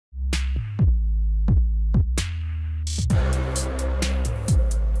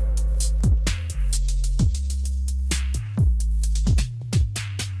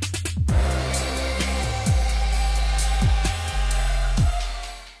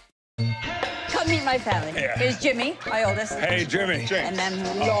meet my family. Yeah. Here's Jimmy, my oldest. Hey, Jimmy. And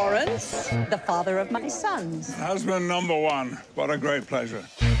then Laurence, the father of my sons. Husband number one. What a great pleasure.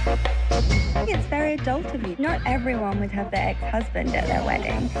 It's very adult of you. Not everyone would have their ex-husband at their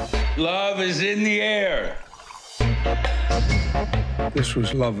wedding. Love is in the air. This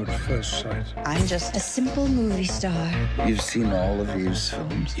was love at first sight. I'm just a simple movie star. You've seen all of Eve's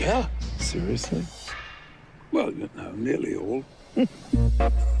films? Yeah. Seriously? Well, nearly all.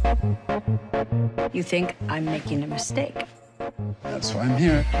 You think I'm making a mistake? That's why I'm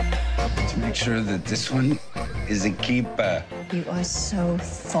here. To make sure that this one is a keeper. You are so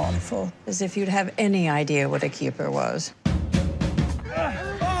thoughtful, as if you'd have any idea what a keeper was.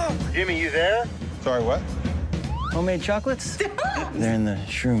 Jimmy, you there? Sorry, what? Homemade chocolates? They're in the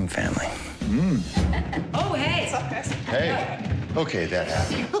shroom family. Oh, hey. Hey. Okay, that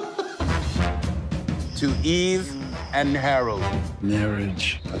happened. To Eve and Harold.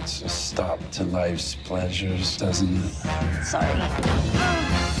 Marriage puts a stop to life's pleasures, doesn't it? Sorry.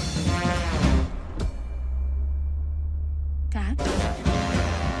 Dad?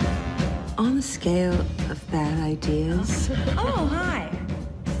 On a scale of bad ideas, Oh, hi.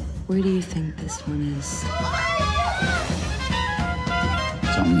 where do you think this one is?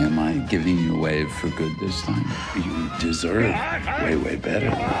 Tell me, am I giving you away for good this time? You deserve way, way better.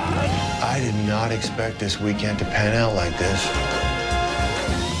 I did not expect this weekend to pan out like this.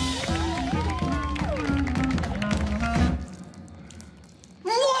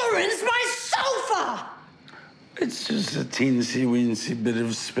 Laurence, my sofa! It's just a teensy-weensy bit of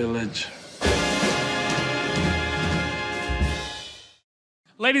spillage.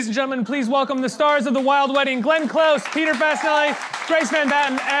 Ladies and gentlemen, please welcome the stars of the Wilde Wedding, Glenn Close, Peter Facinelli, Grace Van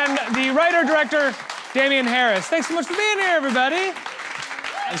Patten, and the writer-director, Damian Harris. Thanks so much for being here, everybody.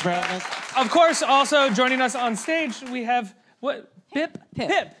 Thanks for having us. Of course, also joining us on stage, we have, what, Pip?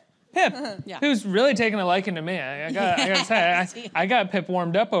 Pip. Yeah. Who's really taking a liking to me. I gotta say, I got Pip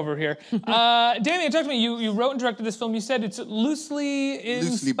warmed up over here. Damian, talk to me. You wrote and directed this film. You said it's loosely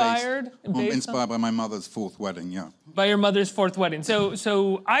inspired? Inspired by my mother's fourth wedding, yeah. By your mother's fourth wedding.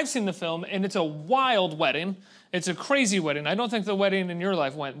 So I've seen the film, and it's a wild wedding. It's a crazy wedding. I don't think the wedding in your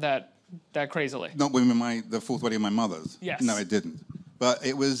life went that crazily. Not with the fourth wedding of my mother's. Yes. No, it didn't. But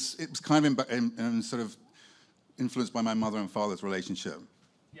it was kind of sort of influenced by my mother and father's relationship.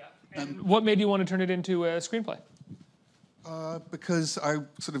 Yeah. And what made you want to turn it into a screenplay? Because I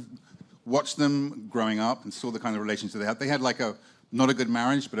sort of watched them growing up and saw the kind of relationship they had. They had like not a good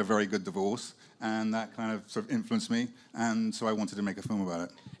marriage, but a very good divorce. And that kind of sort of influenced me. And so I wanted to make a film about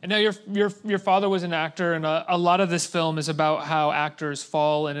it. And now your father was an actor, and a lot of this film is about how actors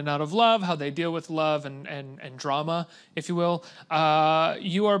fall in and out of love, how they deal with love and drama, if you will.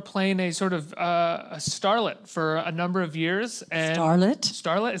 You are playing a sort of a starlet for a number of years. And Starlet?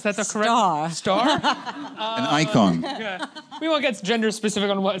 Starlet? Is that the correct? Star? An icon. Yeah. We won't get gender specific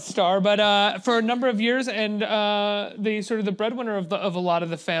on what star, but for a number of years, and the sort of the breadwinner of a lot of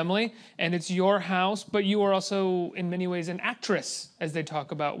the family, and it's your house, but you are also in many ways an actress, as they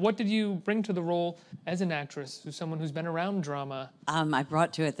talk about. What did you bring to the role as an actress, as someone who's been around drama? I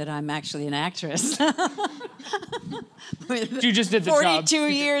brought to it that I'm actually an actress. You just did the 42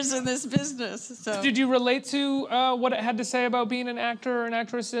 years in this business. So. Did you relate to what it had to say about being an actor or an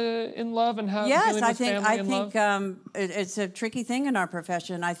actress in love and how Yes, dealing with family and love? It's a tricky thing in our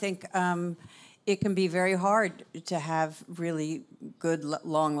profession. I think it can be very hard to have really good,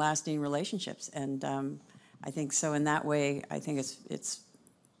 long-lasting relationships, and I think so. In that way, I think it's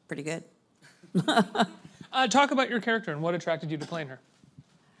pretty good. Talk about your character and what attracted you to playing her.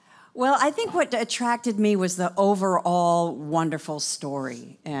 Well, I think what attracted me was the overall wonderful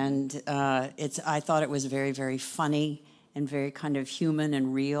story, and I thought it was very, very funny and very kind of human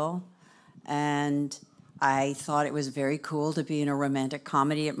and real, and I thought it was very cool to be in a romantic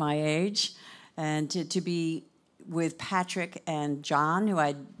comedy at my age, and to be with Patrick and John, who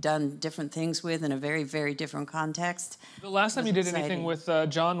I'd done different things with in a very, very different context. The last time you did anything with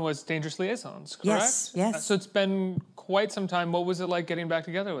John was Dangerous Liaisons, correct? Yes, yes. So it's been quite some time. What was it like getting back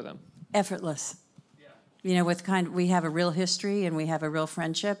together with him? Effortless. Yeah. You know, we have a real history and we have a real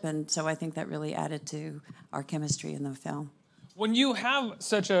friendship, and so I think that really added to our chemistry in the film. When you have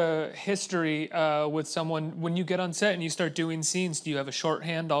such a history with someone, when you get on set and you start doing scenes, do you have a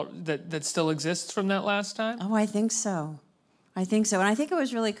shorthand that still exists from that last time? Oh, I think so. I think so. And I think it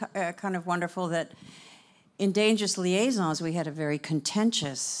was really kind of wonderful that in Dangerous Liaisons, we had a very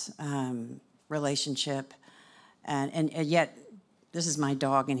contentious relationship. And yet, this is my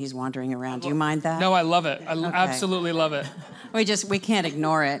dog, and he's wandering around. Do you mind that? No, I love it. I absolutely love it. We can't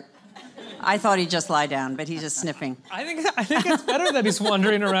ignore it. I thought he'd just lie down, but he's just sniffing. I think it's better that he's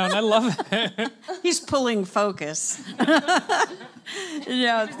wandering around. I love it. He's pulling focus.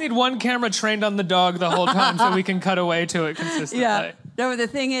 Yeah. We just need one camera trained on the dog the whole time so we can cut away to it consistently. Yeah. No, the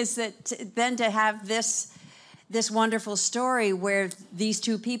thing is that then to have this wonderful story where these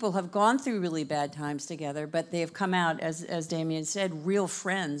two people have gone through really bad times together, but they have come out, as Damian said, real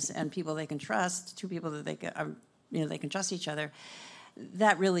friends and people they can trust, two people that they can trust each other.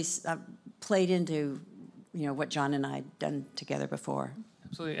 That really played into what John and I had done together before.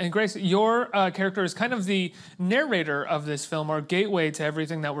 Absolutely. And Grace, your character is kind of the narrator of this film, or gateway to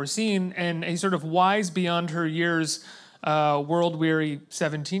everything that we're seeing, and a sort of wise beyond her years, world-weary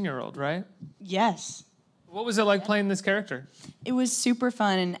 17-year-old, right? Yes. What was it like playing this character? It was super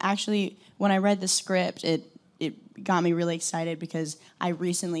fun, and actually, when I read the script, it got me really excited because I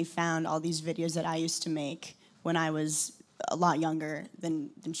recently found all these videos that I used to make when I was a lot younger than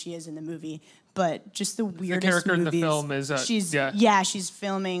she is in the movie. But just the weirdest The character movies. in the film is... she's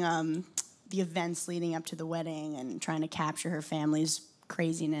filming the events leading up to the wedding and trying to capture her family's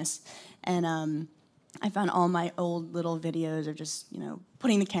craziness. And I found all my old little videos of just,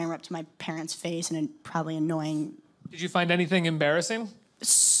 putting the camera up to my parents' face and probably annoying. Did you find anything embarrassing?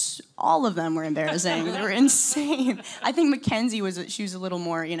 All of them were embarrassing. They were insane. I think Mackenzie was a little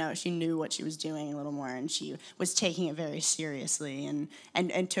more, she knew what she was doing a little more, and she was taking it very seriously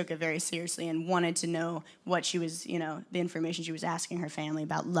and took it very seriously and wanted to know what she was, the information she was asking her family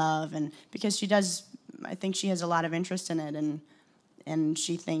about love, and because she does, I think she has a lot of interest in it, and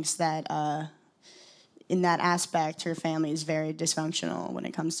she thinks that in that aspect, her family is very dysfunctional when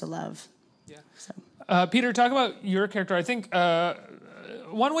it comes to love. Yeah. So. Peter, talk about your character. I think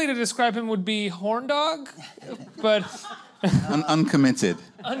one way to describe him would be horn dog, but uncommitted.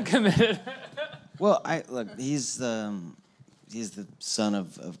 Uncommitted. Well, look. He's the son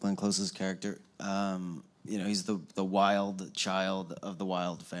of Glenn Close's character. He's the wild child of the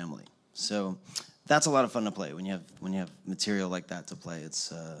Wilde family. So that's a lot of fun to play when you have material like that to play.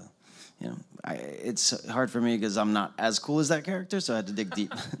 It's it's hard for me because I'm not as cool as that character, so I had to dig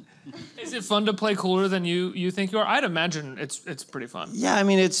deep. Is it fun to play cooler than you think you are? I'd imagine it's pretty fun. Yeah, I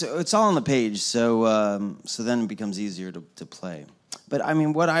mean it's all on the page, so then it becomes easier to play. But I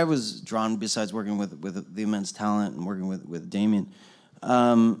mean, what I was drawn, besides working with the immense talent and working with Damian,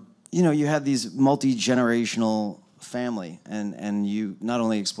 you have these multi-generational family, and you not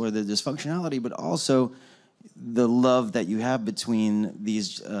only explore the dysfunctionality, but also the love that you have between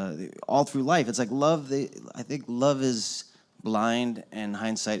these all through life. It's like love. I think love is blind and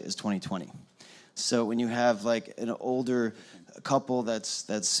hindsight is 20/20. So when you have like an older couple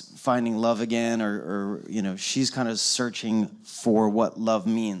that's finding love again, or she's kind of searching for what love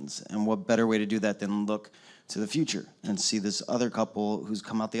means, and what better way to do that than look to the future and see this other couple who's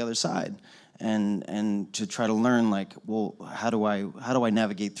come out the other side, and to try to learn like, well, how do I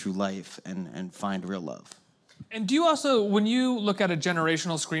navigate through life and find real love. And do you also, when you look at a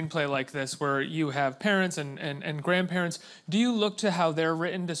generational screenplay like this, where you have parents and grandparents, do you look to how they're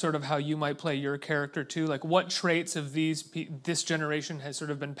written to sort of how you might play your character too? Like what traits of this generation has sort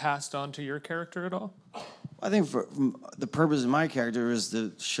of been passed on to your character at all? I think the purpose of my character is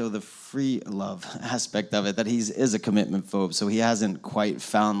to show the free love aspect of it, that he is a commitment phobe, so he hasn't quite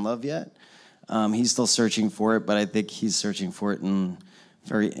found love yet. He's still searching for it, but I think he's searching for it in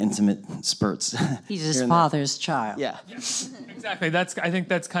very intimate spurts. He's his father's child. Yeah. Exactly. I think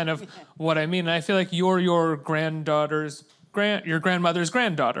that's kind of what I mean. And I feel like you're your grandmother's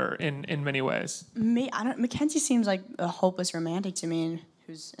granddaughter in many ways. Mackenzie seems like a hopeless romantic to me,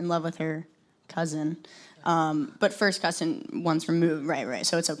 who's in love with her cousin. But first cousin once removed, right.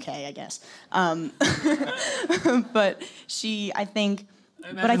 So it's okay, I guess. But I think. I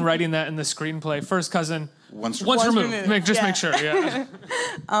imagine writing that in the screenplay. First cousin, once removed. Make sure, yeah.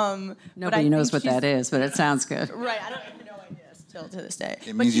 Nobody knows what that is, but it sounds good. Right, I don't have no idea still to this day.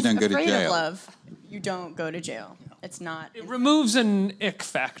 It means you don't go to afraid jail. of love, you don't go to jail. It's not. It removes an ick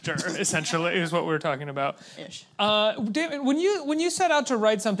factor, essentially, is what we're talking about. Ish. David, when you set out to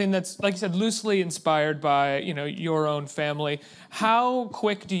write something that's, like you said, loosely inspired by your own family, how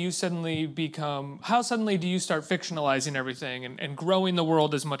do you start fictionalizing everything and growing the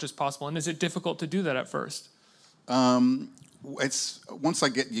world as much as possible? And is it difficult to do that at first? It's once I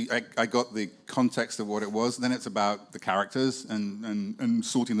got the context of what it was, then it's about the characters and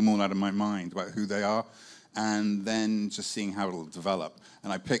sorting them all out of my mind about who they are, and then just seeing how it'll develop.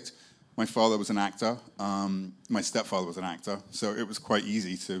 And I picked, my father was an actor, my stepfather was an actor, so it was quite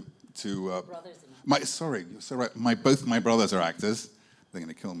easy to both my brothers are actors, they're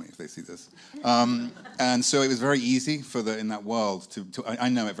going to kill me if they see this. And so it was very easy in that world I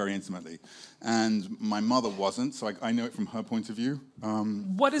know it very intimately. And my mother wasn't, so I know it from her point of view.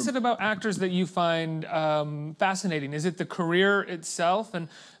 What is it about actors that you find fascinating? Is it the career itself and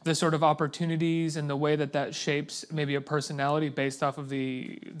the sort of opportunities and the way that shapes maybe a personality based off of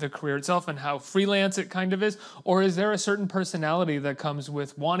the career itself and how freelance it kind of is? Or is there a certain personality that comes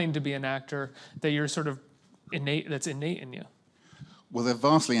with wanting to be an actor that you're sort of that's innate in you? Well, they're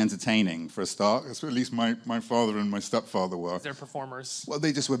vastly entertaining for a start. That's what at least my father and my stepfather were. They're performers. Well,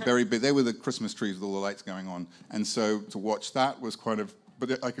 they just were very big. They were the Christmas trees with all the lights going on, and so to watch that was kind of.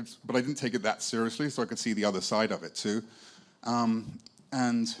 But I didn't take it that seriously, so I could see the other side of it too. And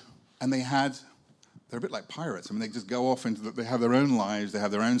they're a bit like pirates. I mean, they just go off they have their own lives, they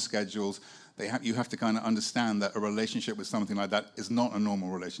have their own schedules. You have to kind of understand that a relationship with something like that is not a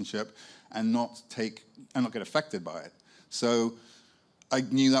normal relationship, and not get affected by it. So I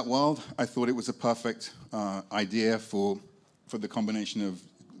knew that world. I thought it was a perfect idea for the combination of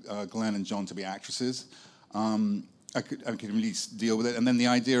Glenn and John to be actresses. I could at least deal with it. And then the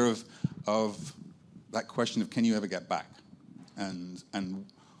idea of that question of can you ever get back, and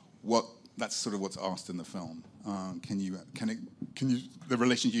that's sort of what's asked in the film. The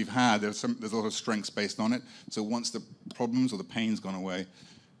relationship you've had, there's a lot of strengths based on it. So once the problems or the pain's gone away,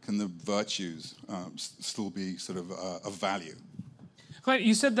 can the virtues still be sort of of value? Clint,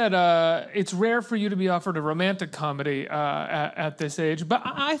 you said that it's rare for you to be offered a romantic comedy at this age, but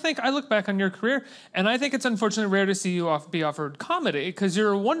I look back on your career, and I think it's unfortunately rare to see you be offered comedy, because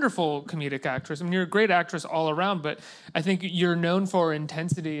you're a wonderful comedic actress. I mean, you're a great actress all around, but I think you're known for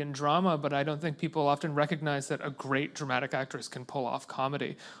intensity and drama, but I don't think people often recognize that a great dramatic actress can pull off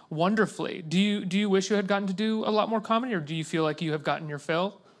comedy wonderfully. Do you wish you had gotten to do a lot more comedy, or do you feel like you have gotten your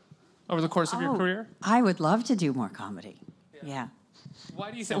fill over the course of your career? I would love to do more comedy. Yeah.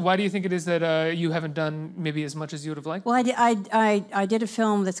 Why do you think it is that you haven't done maybe as much as you would have liked? Well, I did a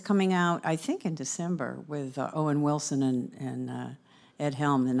film that's coming out, I think, in December with Owen Wilson and Ed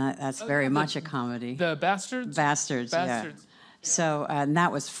Helm, and that's very much a comedy. The Bastards? Bastards, yeah. So, and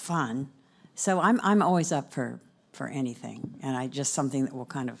that was fun. So I'm always up for anything, and just something that will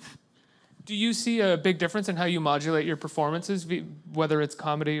kind of... Do you see a big difference in how you modulate your performances, whether it's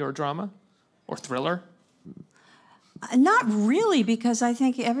comedy or drama or thriller? Not really, because I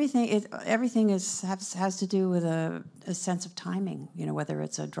think everything has to do with a sense of timing, whether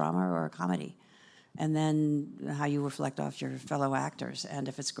it's a drama or a comedy, and then how you reflect off your fellow actors. And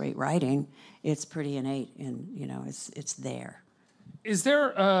if it's great writing, it's pretty innate, and it's there. Is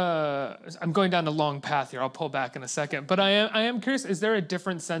there? I'm going down a long path here. I'll pull back in a second, but I am curious. Is there a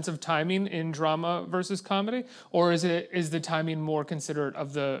different sense of timing in drama versus comedy, or is the timing more considerate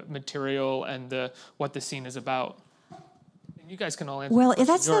of the material and what the scene is about? You guys can all answer. Well,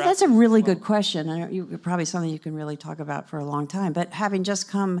 that's a really good question. Probably something you can really talk about for a long time. But having just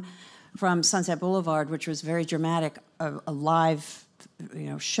come from Sunset Boulevard, which was very dramatic, a live,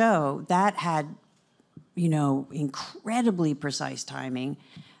 show that had, incredibly precise timing,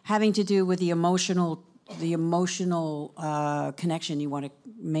 having to do with the emotional connection you want to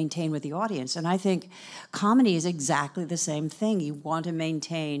maintain with the audience. And I think comedy is exactly the same thing. You want to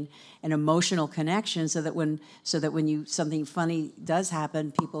maintain an emotional connection so that when something funny does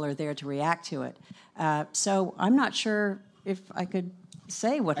happen, people are there to react to it. So I'm not sure if I could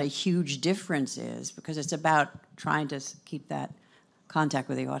say what a huge difference is, because it's about trying to keep that contact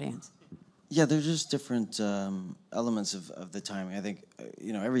with the audience. Yeah, they're just different elements of the timing. I think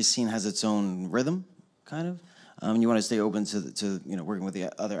every scene has its own rhythm, kind of. You want to stay open to working with the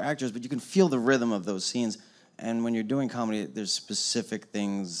other actors, but you can feel the rhythm of those scenes. And when you're doing comedy, there's specific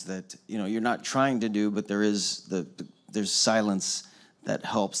things that you're not trying to do, but there's silence that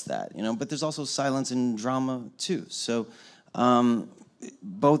helps that. But there's also silence in drama too. So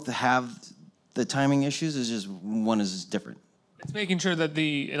both have the timing issues. It's just one is different. It's making sure that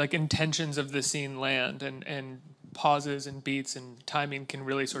the intentions of the scene land and pauses and beats and timing can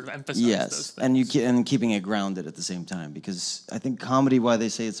really sort of emphasize those things. And keeping it grounded at the same time, because I think comedy, why they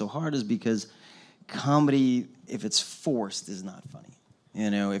say it's so hard, is because comedy, if it's forced, is not funny.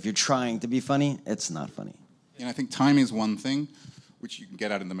 If you're trying to be funny, it's not funny. I think timing is one thing, which you can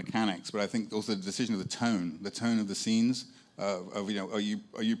get out in the mechanics, but I think also the decision of the tone of the scenes, are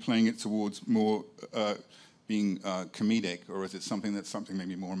you playing it towards more being comedic, or is it something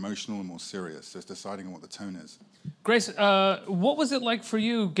maybe more emotional and more serious? Just deciding on what the tone is. Grace, what was it like for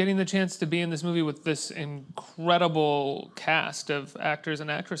you getting the chance to be in this movie with this incredible cast of actors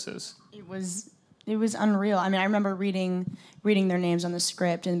and actresses? It It was unreal. I mean, I remember reading their names on the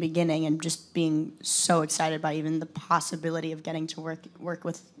script in the beginning and just being so excited by even the possibility of getting to work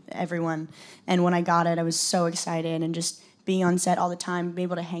with everyone. And when I got it, I was so excited, and just being on set all the time, being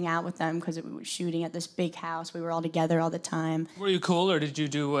able to hang out with them because we were shooting at this big house. We were all together all the time. Were you cool, or did you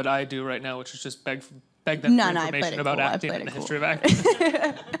do what I do right now, which is just beg them for information about acting and the history of acting?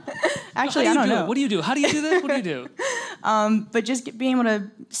 Actually, I don't know. What do you do? How do you do this? What do you do? But just being able to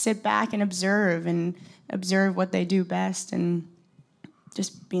sit back and observe what they do best, and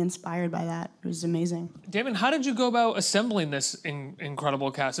just be inspired by that. It was amazing. Damon, how did you go about assembling this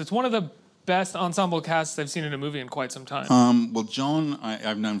incredible cast? It's one of the best ensemble casts I've seen in a movie in quite some time. Well, John,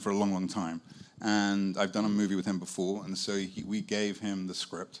 I've known for a long, long time, and I've done a movie with him before, and so we gave him the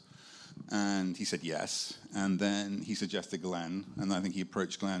script, and he said yes, and then he suggested Glenn, and I think he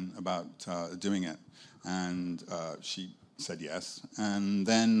approached Glenn about doing it, and she said yes, and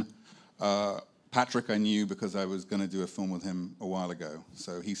then Patrick I knew because I was going to do a film with him a while ago,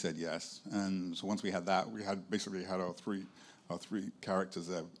 so he said yes, and so once we had that, we basically had our three characters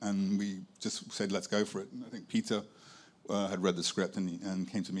there, and we just said, let's go for it. And I think Peter had read the script and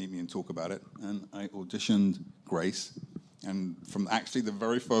came to meet me and talk about it, and I auditioned Grace, and from actually the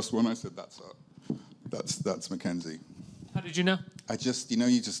very first one, I said, that's Mackenzie. How did you know? I just,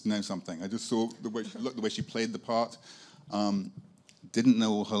 you just know something. I just saw the way she looked, the way she played the part. Didn't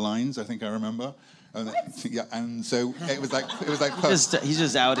know all her lines, I think I remember. Yeah, and so it was like he's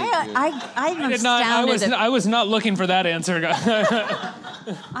just outing you. I'm astounded. I was not looking for that answer.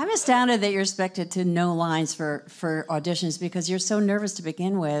 I'm astounded that you're expected to know lines for auditions because you're so nervous to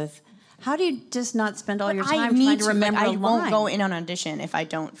begin with. How do you just not spend all your time trying to remember a line? I won't go in on audition if I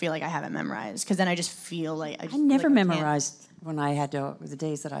don't feel like I have it memorized, because then I just feel like I never memorized when I had to, the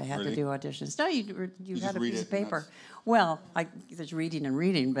days that I had to do auditions. No, you had a piece of paper. Well, there's reading and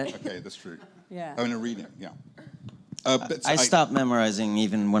reading, but... Okay, that's true. Yeah. Oh, and a reading, yeah. I stopped memorizing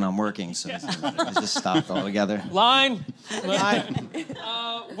even when I'm working, so I just stopped altogether. Line.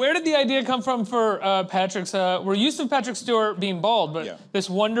 Where did the idea come from for Patrick's? We're used to Patrick Stewart being bald, but this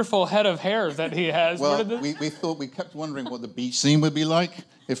wonderful head of hair that he has. Well, we kept wondering what the beach scene would be like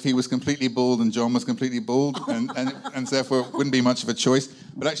if he was completely bald and John was completely bald, and therefore it wouldn't be much of a choice.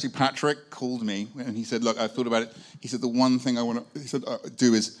 But actually, Patrick called me and he said, "Look, I thought about it." He said, "The one thing I want to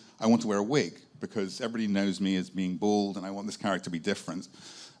do is I want to wear a wig, because everybody knows me as being bald, and I want this character to be different."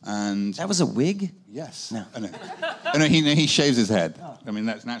 And that was a wig? Yes. No. I know. He shaves his head. I mean,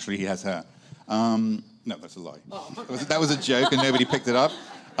 that's naturally he has hair. No, that's a lie. That was a joke, and nobody picked it up.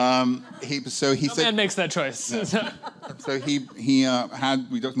 He said, man makes that choice. No. So we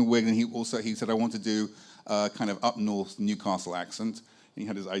got him the wig, and he said, "I want to do kind of up north Newcastle accent." And he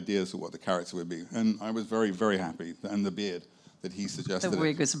had his ideas of what the character would be, and I was very, very happy. And the beard that he suggested. The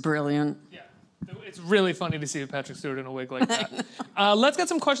wig was brilliant. Yeah. It's really funny to see Patrick Stewart in a wig like that. Let's get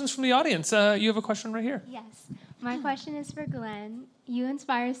some questions from the audience. You have a question right here. Yes. My question is for Glenn. You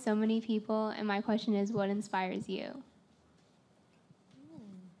inspire so many people, and my question is, what inspires you?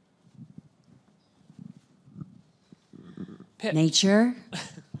 Nature.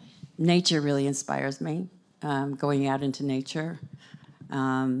 Nature really inspires me. Going out into nature.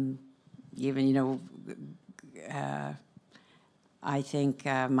 I think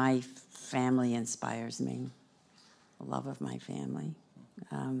my family inspires me, the love of my family,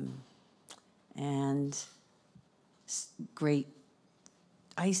 and great.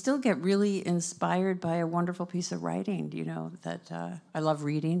 I still get really inspired by a wonderful piece of writing. That I love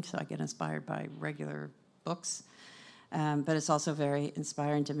reading, so I get inspired by regular books. But it's also very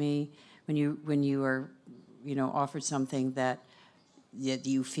inspiring to me when you are, offered something that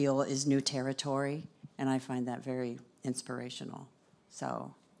you feel is new territory, and I find that very inspirational.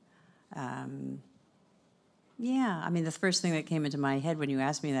 So, yeah. I mean, the first thing that came into my head when you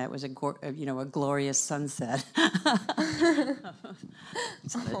asked me that was a glorious sunset.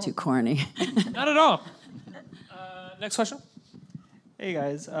 It's not too corny. Not at all. Next question. Hey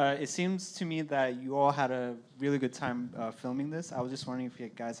guys, it seems to me that you all had a really good time filming this. I was just wondering if you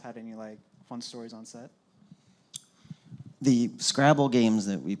guys had any fun stories on set. The Scrabble games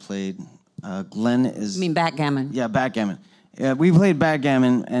that we played, Glenn is... You mean backgammon? Yeah, backgammon. Yeah, we played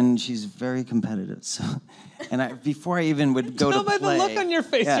backgammon, and she's very competitive. So, before I even would go to play... Tell by the look on your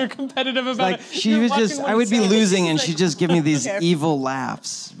face, you're competitive about it. She was just... I would be losing, and she'd just give me these evil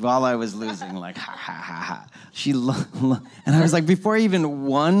laughs while I was losing, like, ha, ha, ha, ha. And I was like, before she even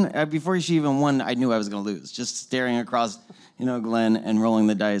won, I knew I was going to lose. Just staring across, Glenn and rolling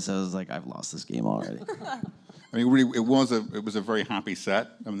the dice, I was like, I've lost this game already. I mean, really, it was a very happy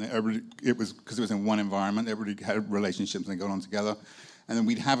set. I mean, it was because it was in one environment. Everybody had relationships and they got on together, And then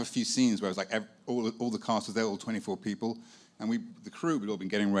we'd have a few scenes where it was like all the cast was there, all 24 people. And the crew would all been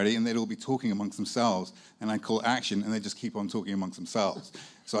getting ready, and they'd all be talking amongst themselves. And I'd call action, and they'd just keep on talking amongst themselves.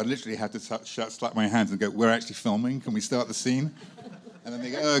 So I'd literally have to slap my hands and go, "We're actually filming. Can we start the scene?" And then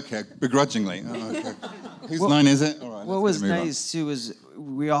they go, "Okay," begrudgingly. "Oh, okay. Whose line is it?" All right. What was nice too is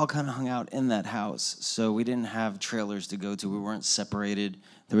we all kind of hung out in that house, so we didn't have trailers to go to. We weren't separated.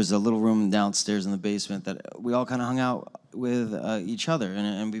 There was a little room downstairs in the basement that we all kind of hung out with each other,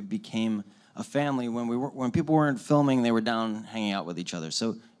 and we became a family. When people weren't filming, they were down hanging out with each other.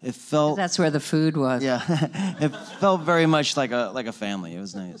 So it felt. That's where the food was. Yeah, it felt very much like a family. It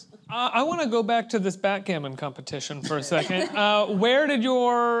was nice. I want to go back to this backgammon competition for a second. Where did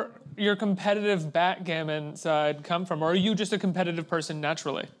your competitive backgammon side come from, or are you just a competitive person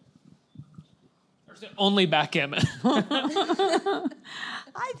naturally? Or is it only backgammon?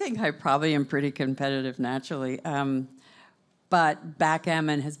 I think I probably am pretty competitive naturally. But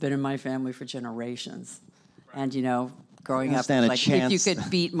backgammon has been in my family for generations. And, you know, growing up, like, if you could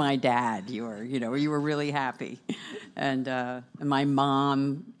beat my dad, you were really happy. And my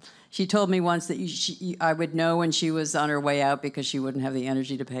mom, she told me once that I would know when she was on her way out because she wouldn't have the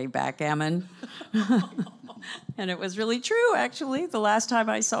energy to play backgammon. And it was really true, actually. The last time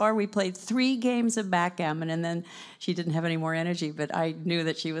I saw her, we played 3 games of backgammon, and then she didn't have any more energy. But I knew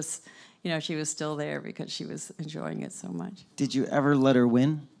that she was... she was still there because she was enjoying it so much. Did you ever let her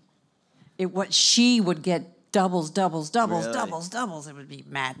win? She would get doubles. Really? It would be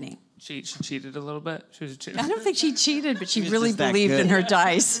maddening. She cheated a little bit. She was a cheater. I don't think she cheated, but she really believed in her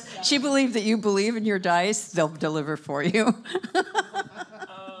dice. She believed that you believe in your dice, they'll deliver for you.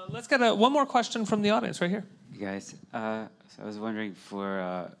 Let's get one more question from the audience right here. You guys, so I was wondering for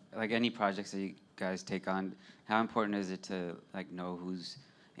like any projects that you guys take on, how important is it to know who's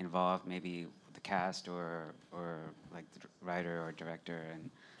involved, maybe the cast or like the writer or director,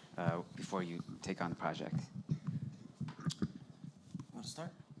 and before you take on the project? Want to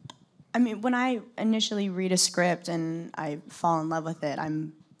start? I mean, when I initially read a script and I fall in love with it,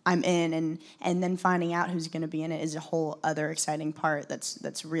 I'm in, and then finding out who's going to be in it is a whole other exciting part.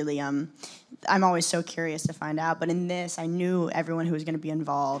 That's really I'm always so curious to find out. But in this, I knew everyone who was going to be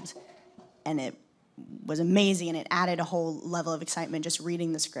involved, and it was amazing, and it added a whole level of excitement just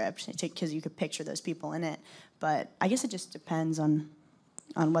reading the script because you could picture those people in it. But I guess it just depends on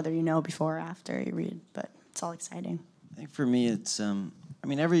whether you know before or after you read. But it's all exciting. I think for me, it's I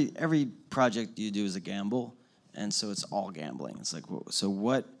mean, every project you do is a gamble, and so it's all gambling. It's like, so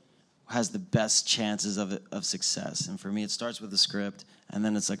what has the best chances of success? And for me, it starts with the script, and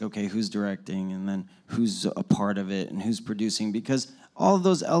then it's like, okay, who's directing, and then who's a part of it, and who's producing, because all of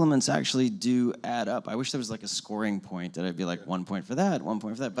those elements actually do add up. I wish there was like a scoring point that I'd be like 1 point for that, 1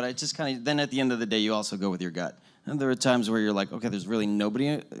 point for that, but I just kind of, then at the end of the day, you also go with your gut. And there are times where you're like, okay, there's really nobody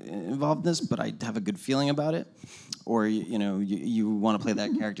involved in this, but I have a good feeling about it, or you want to play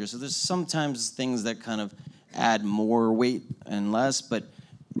that character. So there's sometimes things that kind of add more weight and less, but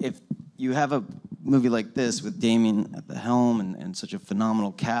if you have a movie like this with Damian at the helm and such a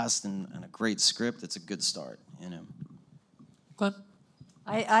phenomenal cast and a great script, it's a good start, Glenn?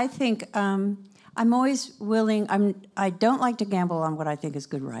 I think I'm always willing. I don't like to gamble on what I think is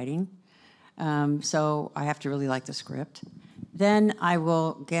good writing, so I have to really like the script. Then I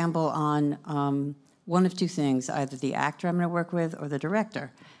will gamble on one of 2 things: either the actor I'm going to work with or the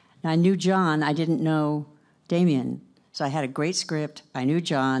director. Now, I knew John. I didn't know Damian, so I had a great script. I knew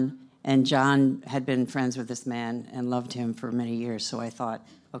John, and John had been friends with this man and loved him for many years. So I thought,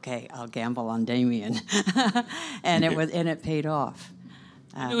 okay, I'll gamble on Damian, and it paid off.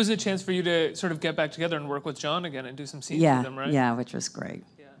 It was a chance for you to sort of get back together and work with John again and do some scenes with him, right? Yeah, which was great.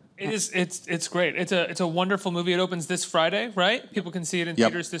 Yeah. It's great. It's a wonderful movie. It opens this Friday, right? People can see it in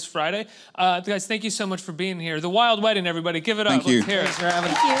theaters this Friday. Guys, thank you so much for being here. The Wilde Wedding, everybody. Give it up. Thank you. Let's hear it. Thanks for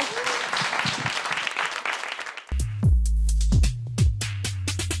having us. Thank you.